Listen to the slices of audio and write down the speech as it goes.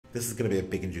This is going to be a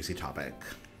big and juicy topic.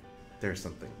 There's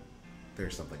something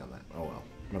on that. Oh well,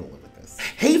 I'm going to live with this.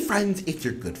 Hey friends, it's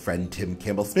your good friend Tim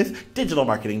Campbell-Smith, digital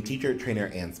marketing teacher, trainer,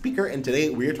 and speaker. And today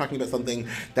we are talking about something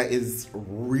that is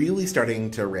really starting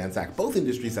to ransack both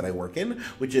industries that I work in,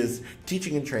 which is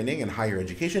teaching and training and higher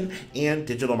education and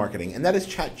digital marketing. And that is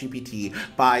Chat GPT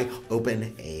by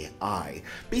OpenAI.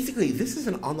 Basically, this is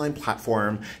an online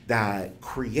platform that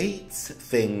creates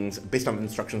things based on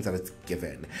instructions that it's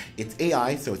given. It's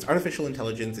AI, so it's artificial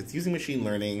intelligence. It's using machine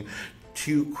learning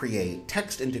to create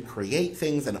text and to create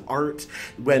things and art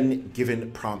when given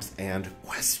prompts and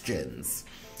questions.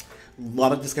 A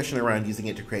lot of discussion around using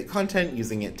it to create content,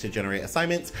 using it to generate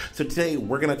assignments. So today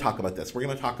we're going to talk about this. We're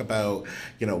going to talk about,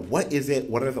 what is it?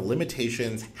 What are the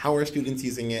limitations? How are students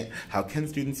using it? How can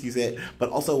students use it? But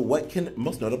also what can,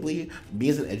 most notably, me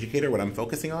as an educator, what I'm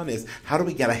focusing on is how do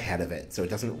we get ahead of it so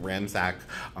it doesn't ransack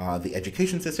the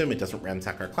education system, it doesn't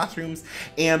ransack our classrooms,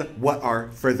 and what are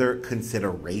further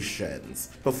considerations.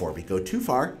 Before we go too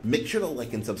far, make sure to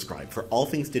like and subscribe for all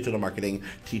things digital marketing,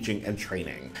 teaching, and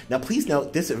training. Now, please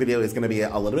note this video is going to be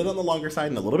a little bit on the longer side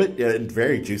and a little bit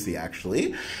very juicy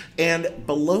actually. And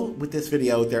below with this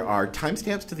video, there are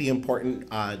timestamps to the important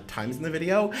times in the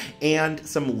video and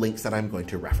some links that I'm going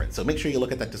to reference. So make sure you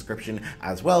look at that description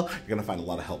as well. You're going to find a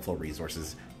lot of helpful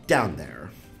resources down there.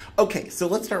 Okay, so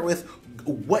let's start with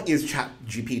what is Chat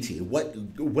GPT?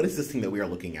 What is this thing that we are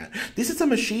looking at? This is a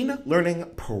machine learning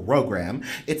program.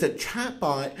 It's a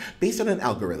chatbot based on an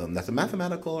algorithm that's a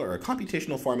mathematical or a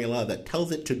computational formula that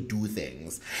tells it to do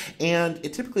things. And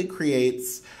it typically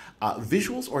creates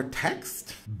visuals or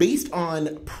text based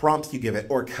on prompts you give it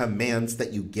or commands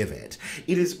that you give it.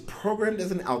 It is programmed as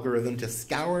an algorithm to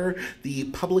scour the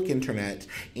public internet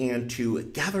and to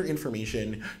gather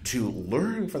information, to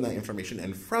learn from that information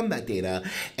and from that data,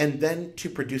 and then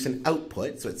to produce an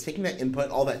output. So it's taking that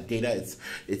input, all that data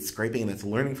it's scraping and it's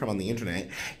learning from on the internet.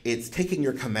 It's taking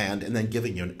your command and then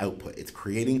giving you an output. It's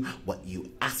creating what you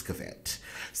ask of it.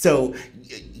 So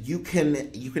you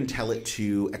can tell it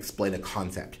to explain a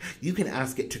concept. You can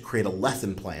ask it to create a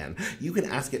lesson plan. You can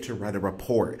ask it to write a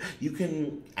report. You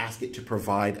can ask it to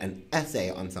provide an essay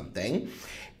on something.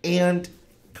 And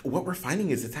what we're finding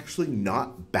is it's actually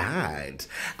not bad.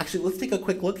 Actually, let's take a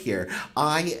quick look here.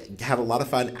 I had a lot of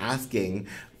fun asking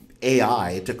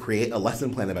AI to create a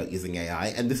lesson plan about using AI,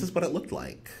 and this is what it looked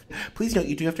like. Please note,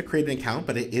 you do have to create an account,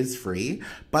 but it is free.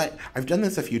 But I've done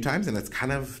this a few times, and it's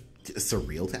kind of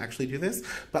surreal to actually do this,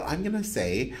 but I'm gonna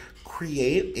say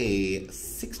create a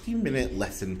 60-minute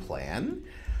lesson plan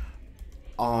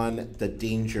on the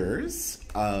dangers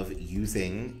of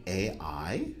using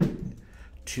AI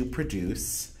to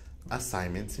produce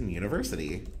assignments in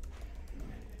university.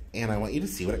 And I want you to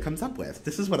see what it comes up with.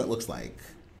 This is what it looks like.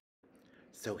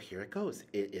 So here it goes.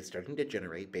 It is starting to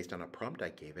generate based on a prompt I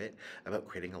gave it about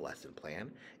creating a lesson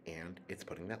plan, and it's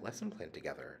putting that lesson plan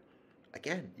together.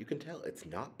 Again, you can tell it's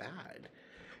not bad.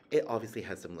 It obviously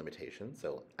has some limitations.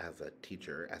 So as a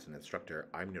teacher, as an instructor,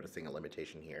 I'm noticing a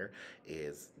limitation here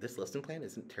is this lesson plan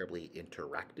isn't terribly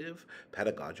interactive.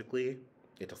 Pedagogically,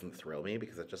 it doesn't thrill me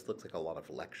because it just looks like a lot of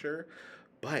lecture,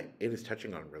 but it is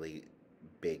touching on really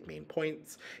big main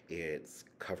points. It's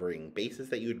covering bases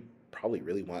that you'd probably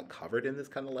really want covered in this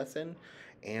kind of lesson,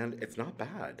 and it's not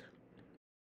bad.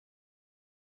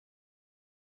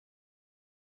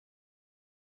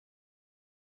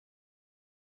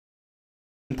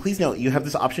 Please note, you have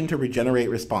this option to regenerate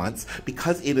response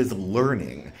because it is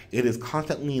learning. It is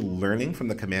constantly learning from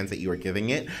the commands that you are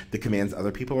giving it, the commands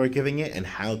other people are giving it, and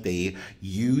how they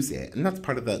use it. And that's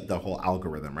part of the whole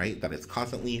algorithm, right? That it's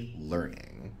constantly learning.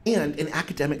 And in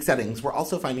academic settings, we're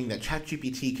also finding that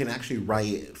ChatGPT can actually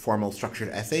write formal structured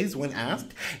essays when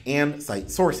asked and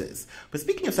cite sources. But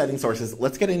speaking of citing sources,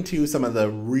 let's get into some of the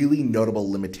really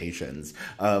notable limitations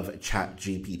of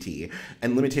ChatGPT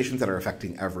and limitations that are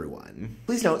affecting everyone.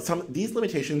 Please note, these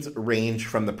limitations range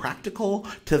from the practical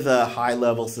to the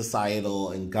high-level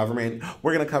societal and government.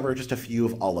 We're going to cover just a few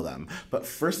of all of them. But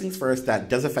first things first, that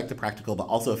does affect the practical, but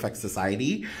also affects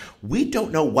society. We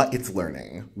don't know what it's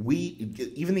learning.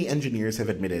 Even the engineers have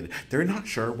admitted they're not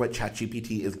sure what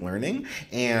ChatGPT is learning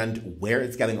and where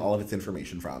it's getting all of its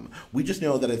information from. We just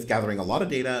know that it's gathering a lot of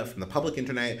data from the public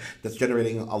internet that's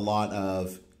generating a lot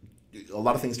of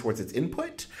things towards its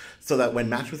input, so that when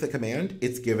matched with a command,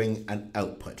 it's giving an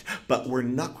output. But we're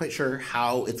not quite sure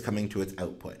how it's coming to its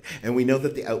output. And we know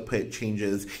that the output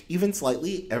changes even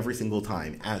slightly every single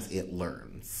time as it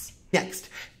learns. Next,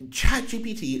 Chat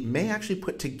GPT may actually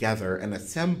put together and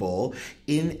assemble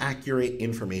inaccurate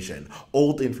information,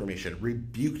 old information,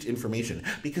 rebuked information,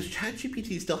 because Chat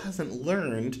GPT still hasn't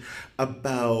learned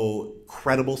about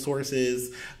credible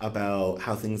sources, about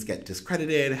how things get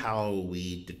discredited, how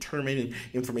we determine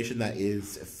information that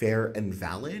is fair and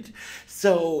valid.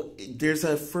 So there's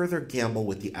a further gamble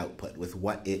with the output, with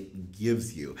what it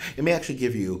gives you. It may actually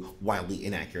give you wildly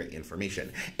inaccurate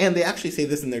information. And they actually say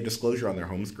this in their disclosure on their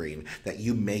home screen, that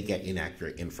you may get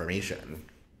inaccurate information.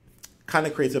 Kind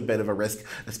of creates a bit of a risk,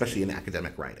 especially in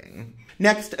academic writing.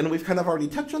 Next, and we've kind of already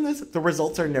touched on this, the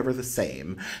results are never the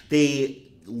same. They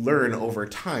learn over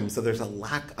time, so there's a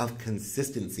lack of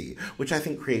consistency, which I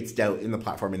think creates doubt in the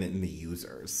platform and in the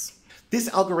users. This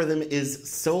algorithm is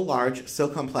so large, so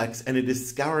complex, and it is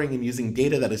scouring and using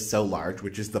data that is so large,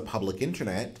 which is the public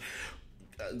internet.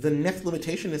 The next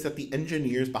limitation is that the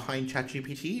engineers behind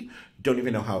ChatGPT don't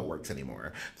even know how it works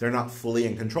anymore. They're not fully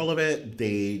in control of it.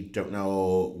 They don't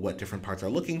know what different parts are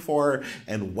looking for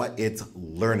and what it's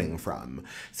learning from.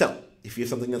 So if you have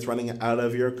something that's running out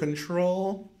of your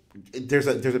control, there's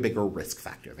a bigger risk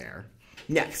factor there.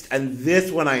 Next, and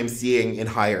this one I am seeing in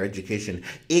higher education,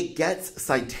 it gets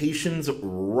citations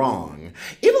wrong.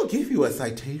 It'll give you a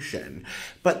citation,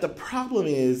 but the problem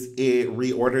is it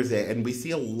reorders it, and we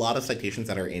see a lot of citations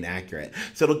that are inaccurate.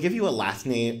 So it'll give you a last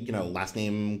name, last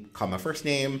name, comma, first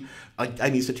name.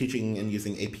 I'm used to teaching and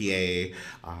using APA,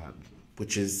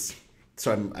 which is...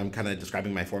 So I'm kind of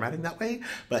describing my formatting that way,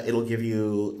 but it'll give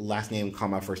you last name,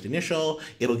 comma, first initial.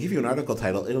 It'll give you an article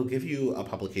title. It'll give you a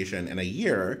publication and a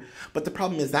year. But the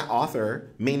problem is that author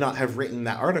may not have written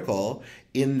that article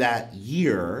in that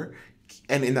year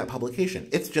and in that publication.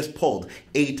 It's just pulled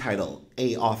a title,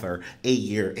 a author, a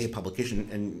year, a publication,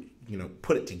 and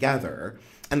put it together,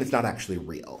 and it's not actually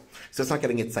real. So it's not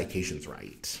getting its citations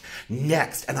right.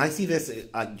 Next, and I see this,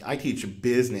 I teach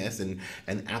business and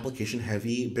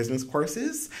application-heavy business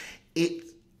courses.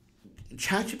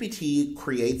 ChatGPT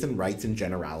creates and writes in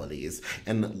generalities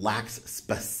and lacks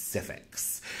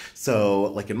specifics. So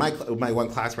like in my one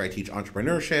class where I teach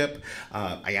entrepreneurship,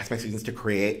 I ask my students to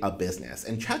create a business.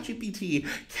 And ChatGPT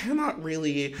cannot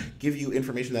really give you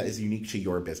information that is unique to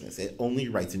your business. It only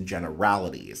writes in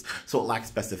generalities. So it lacks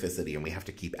specificity, and we have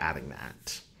to keep adding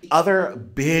that. Other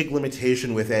big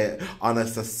limitation with it on a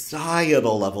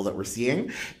societal level that we're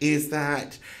seeing is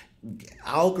that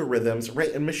algorithms,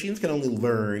 right, and machines can only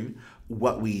learn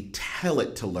what we tell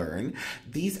it to learn.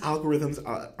 These algorithms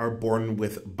are born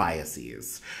with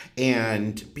biases.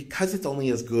 And because it's only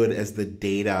as good as the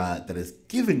data that is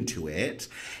given to it,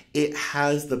 it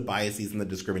has the biases and the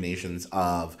discriminations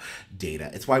of data.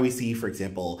 It's why we see, for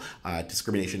example,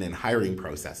 discrimination in hiring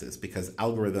processes, because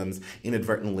algorithms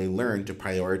inadvertently learn to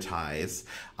prioritize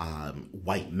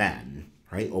white men,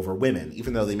 right, over women,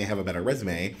 even though they may have a better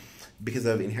resume. Because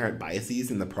of inherent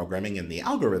biases in the programming and the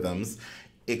algorithms,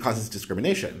 it causes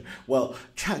discrimination. Well,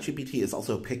 ChatGPT is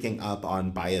also picking up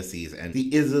on biases and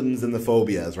the isms and the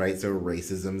phobias, right? So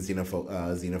racism,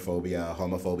 xenophobia,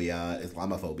 homophobia,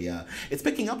 Islamophobia. It's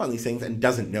picking up on these things and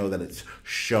doesn't know that it's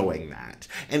showing that.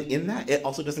 And in that, it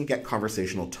also doesn't get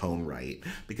conversational tone right,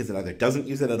 because it either doesn't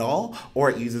use it at all, or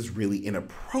it uses really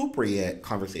inappropriate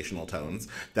conversational tones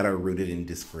that are rooted in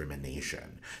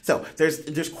discrimination. So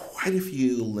there's quite a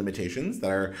few limitations that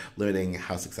are limiting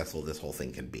how successful this whole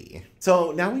thing can be.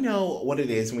 So now we know what it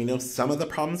is, and we know some of the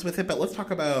problems with it, but let's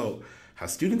talk about how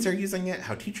students are using it,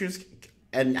 how teachers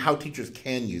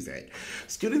can use it.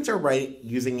 Students are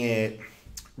using it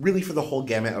really for the whole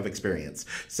gamut of experience.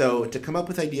 So to come up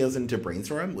with ideas and to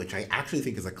brainstorm, which I actually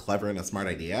think is a clever and a smart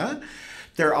idea.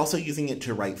 They're also using it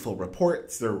to write full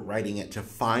reports, they're writing it to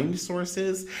find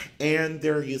sources, and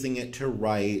they're using it to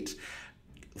write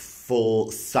full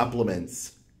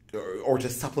supplements, or to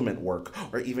supplement work,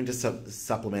 or even to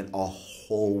supplement a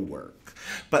whole work.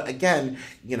 But again,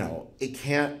 it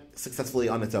can't successfully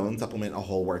on its own supplement a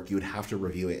whole work. You would have to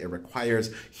review it. It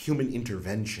requires human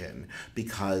intervention,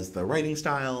 because the writing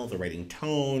style, the writing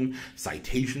tone,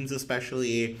 citations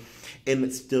especially, and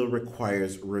it still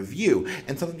requires review.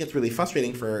 And something that's really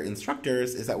frustrating for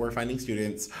instructors is that we're finding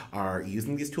students are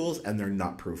using these tools and they're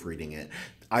not proofreading it.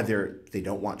 Either they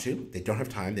don't want to, they don't have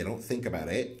time, they don't think about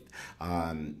it,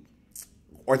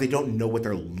 or they don't know what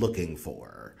they're looking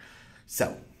for.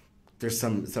 So there's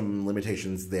some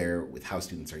limitations there with how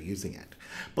students are using it.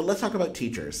 But let's talk about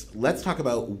teachers. Let's talk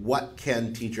about what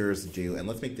can teachers do, and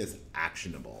let's make this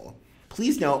actionable.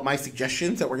 Please note, my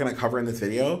suggestions that we're going to cover in this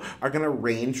video are going to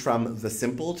range from the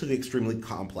simple to the extremely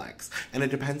complex, and it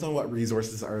depends on what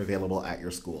resources are available at your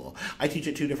school. I teach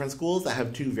at 2 different schools that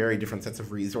have 2 very different sets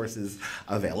of resources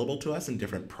available to us and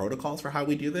different protocols for how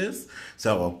we do this.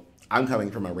 So I'm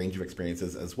coming from a range of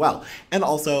experiences as well, and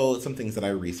also some things that I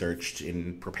researched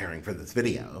in preparing for this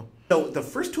video. So the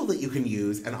first tool that you can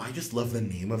use, and I just love the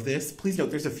name of this, please note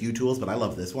there's a few tools, but I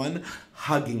love this one,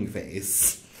 Hugging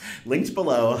Face. Linked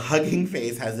below, Hugging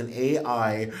Face has an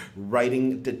AI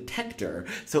writing detector,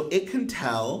 so it can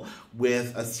tell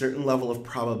with a certain level of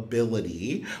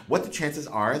probability what the chances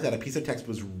are that a piece of text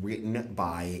was written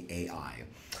by AI.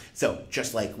 So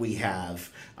just like we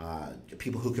have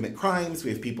people who commit crimes,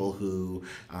 we have people who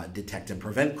detect and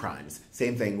prevent crimes.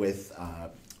 Same thing with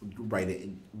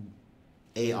writing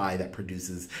AI that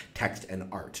produces text and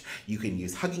art. You can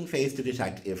use Hugging Face to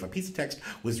detect if a piece of text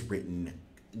was written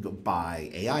by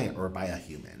AI or by a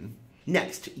human.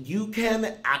 Next, you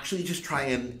can actually just try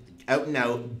and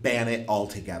out ban it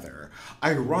altogether.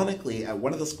 Ironically, at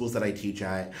one of the schools that I teach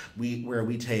at, where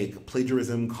we take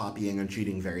plagiarism, copying, and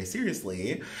cheating very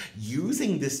seriously,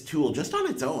 using this tool just on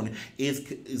its own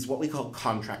is what we call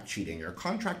contract cheating. You're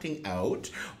contracting out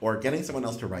or getting someone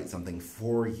else to write something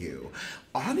for you.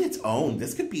 On its own,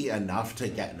 this could be enough to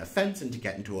get an offense and to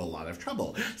get into a lot of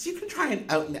trouble. So you can try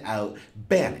and out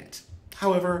ban it.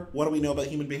 However, what do we know about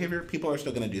human behavior? People are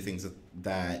still going to do things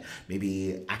that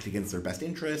maybe act against their best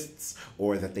interests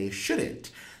or that they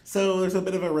shouldn't. So there's a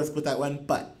bit of a risk with that one,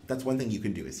 but that's one thing you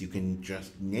can do is you can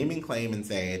just name and claim and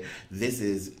say, this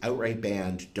is outright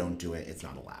banned, don't do it, it's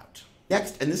not allowed.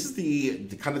 Next, and this is the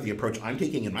kind of the approach I'm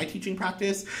taking in my teaching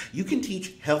practice, you can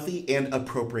teach healthy and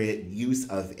appropriate use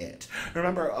of it.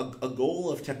 Remember, a goal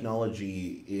of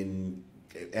technology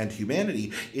and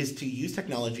humanity is to use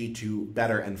technology to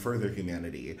better and further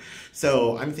humanity.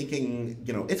 So I'm thinking,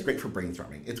 it's great for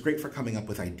brainstorming. It's great for coming up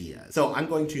with ideas. So I'm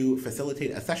going to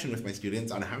facilitate a session with my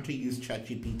students on how to use Chat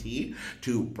GPT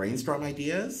to brainstorm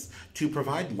ideas, to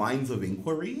provide lines of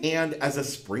inquiry, and as a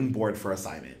springboard for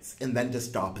assignments, and then to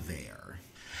stop there.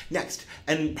 Next,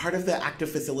 and part of the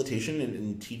active facilitation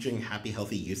and teaching happy,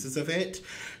 healthy uses of it,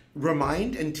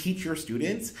 remind and teach your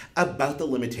students about the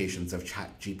limitations of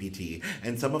Chat GPT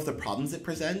and some of the problems it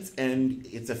presents and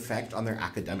its effect on their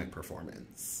academic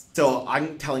performance. So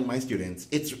I'm telling my students,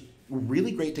 it's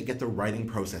really great to get the writing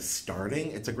process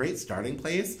starting. It's a great starting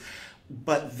place,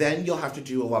 but then you'll have to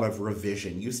do a lot of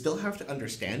revision. You still have to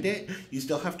understand it. You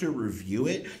still have to review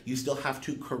it. You still have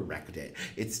to correct it.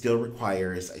 It still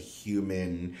requires a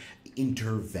human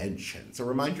intervention. So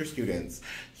remind your students,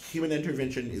 human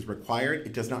intervention is required.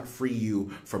 It does not free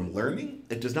you from learning.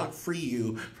 It does not free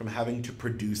you from having to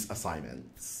produce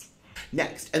assignments.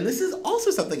 Next, and this is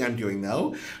also something I'm doing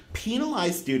though,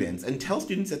 penalize students and tell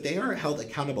students that they are held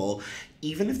accountable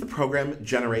even if the program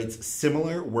generates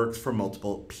similar works for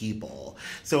multiple people.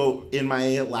 So in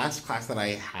my last class that I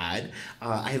had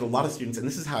a lot of students, and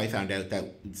this is how I found out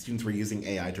that students were using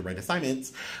AI to write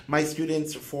assignments. My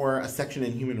students, for a section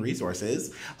in human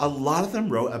resources, a lot of them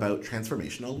wrote about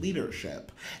transformational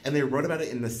leadership, and they wrote about it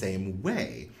in the same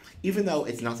way, even though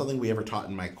it's not something we ever taught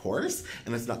in my course,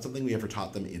 and it's not something we ever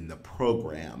taught them in the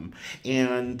program.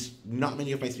 And not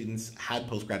many of my students had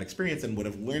post-grad experience and would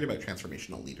have learned about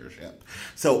transformational leadership.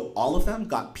 So all of them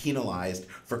got penalized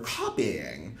for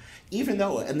copying, even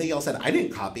though, and they all said, I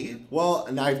didn't copy. Well,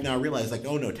 and I've now realized, like,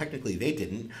 oh no, technically they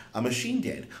didn't, a machine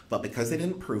did. But because they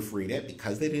didn't proofread it,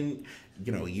 because they didn't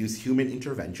use human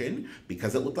intervention,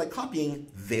 because it looked like copying,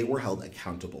 they were held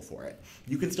accountable for it.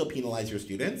 You can still penalize your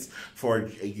students for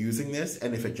using this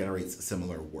and if it generates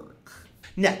similar work.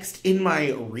 Next, in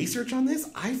my research on this,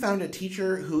 I found a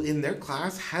teacher who in their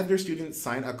class had their students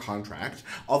sign a contract.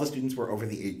 All the students were over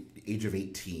the age of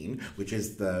 18, which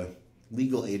is the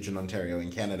legal age in Ontario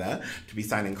and Canada to be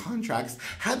signing contracts,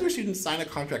 had their students sign a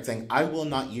contract saying, I will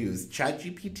not use Chat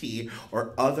GPT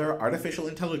or other artificial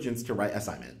intelligence to write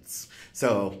assignments.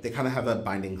 So they kind of have a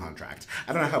binding contract.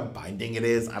 I don't know how binding it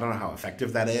is. I don't know how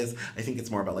effective that is. I think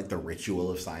it's more about like the ritual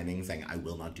of signing, saying, I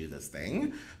will not do this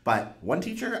thing. But one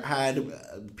teacher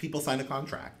had people sign a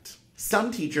contract.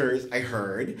 Some teachers, I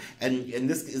heard, and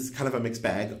this is kind of a mixed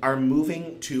bag, are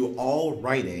moving to all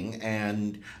writing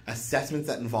and assessments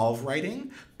that involve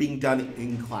writing being done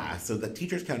in class so that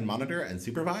teachers can monitor and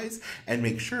supervise and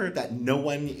make sure that no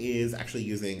one is actually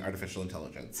using artificial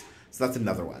intelligence. So that's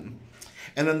another one.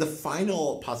 And then the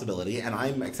final possibility, and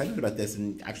I'm excited about this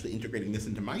and actually integrating this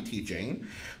into my teaching,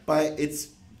 but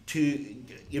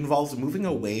involves moving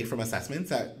away from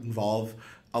assessments that involve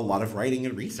a lot of writing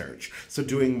and research. So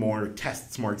doing more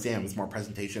tests, more exams, more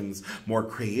presentations, more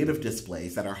creative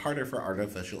displays that are harder for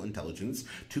artificial intelligence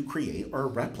to create or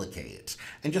replicate,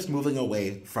 and just moving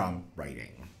away from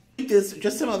writing.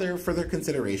 Just some other further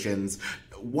considerations.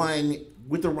 One,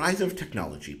 with the rise of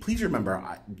technology, please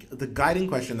remember the guiding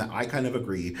question that I kind of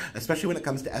agree, especially when it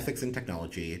comes to ethics and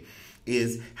technology,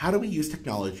 is how do we use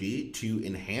technology to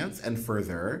enhance and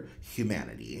further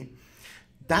humanity?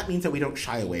 That means that we don't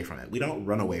shy away from it. We don't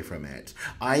run away from it.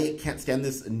 I can't stand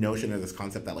this notion or this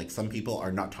concept that like some people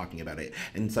are not talking about it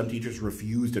and some teachers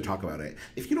refuse to talk about it.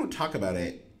 If you don't talk about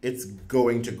it, it's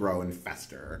going to grow and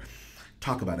fester.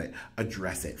 Talk about it,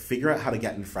 address it, figure out how to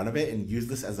get in front of it and use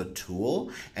this as a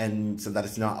tool and so that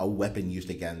it's not a weapon used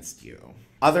against you.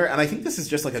 And I think this is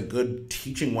just like a good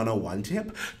teaching 101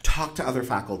 tip, talk to other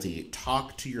faculty,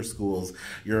 talk to your schools,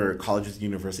 your colleges,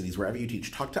 universities, wherever you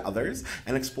teach, talk to others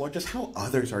and explore just how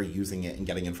others are using it and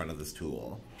getting in front of this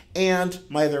tool. And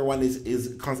my other one is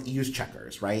use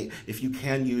checkers, right? If you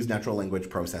can use natural language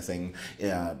processing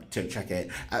to check it.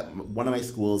 At one of my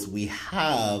schools, we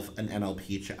have an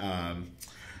NLP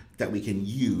that we can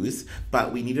use,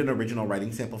 but we need an original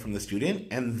writing sample from the student,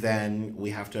 and then we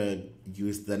have to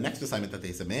use the next assignment that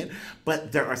they submit.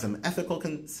 But there are some ethical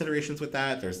considerations with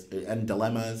that, and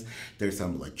dilemmas. There's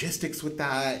some logistics with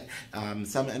that.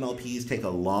 Some NLPs take a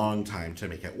long time to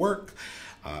make it work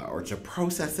or to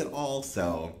process it all.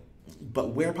 But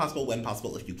where possible, when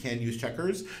possible, if you can use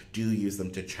checkers, do use them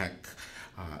to check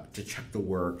the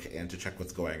work and to check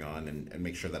what's going on and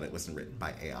make sure that it wasn't written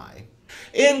by AI.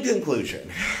 In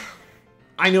conclusion,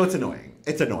 I know it's annoying.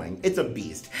 It's annoying. It's a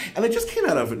beast. And it just came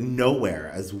out of nowhere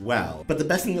as well. But the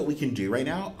best thing that we can do right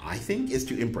now, I think, is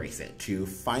to embrace it, to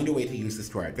find a way to use this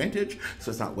to our advantage so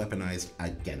it's not weaponized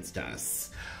against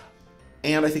us.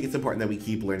 And I think it's important that we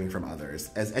keep learning from others.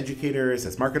 As educators,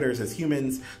 as marketers, as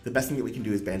humans, the best thing that we can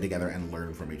do is band together and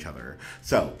learn from each other.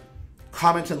 So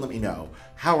comment and let me know,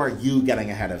 how are you getting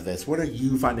ahead of this? What are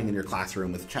you finding in your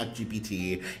classroom with Chat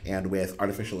GPT and with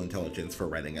artificial intelligence for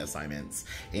writing assignments?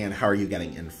 And how are you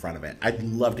getting in front of it? I'd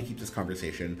love to keep this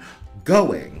conversation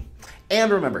going.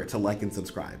 And remember to like and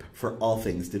subscribe for all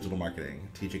things digital marketing,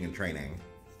 teaching, and training.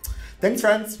 Thanks,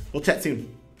 friends. We'll chat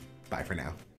soon. Bye for now.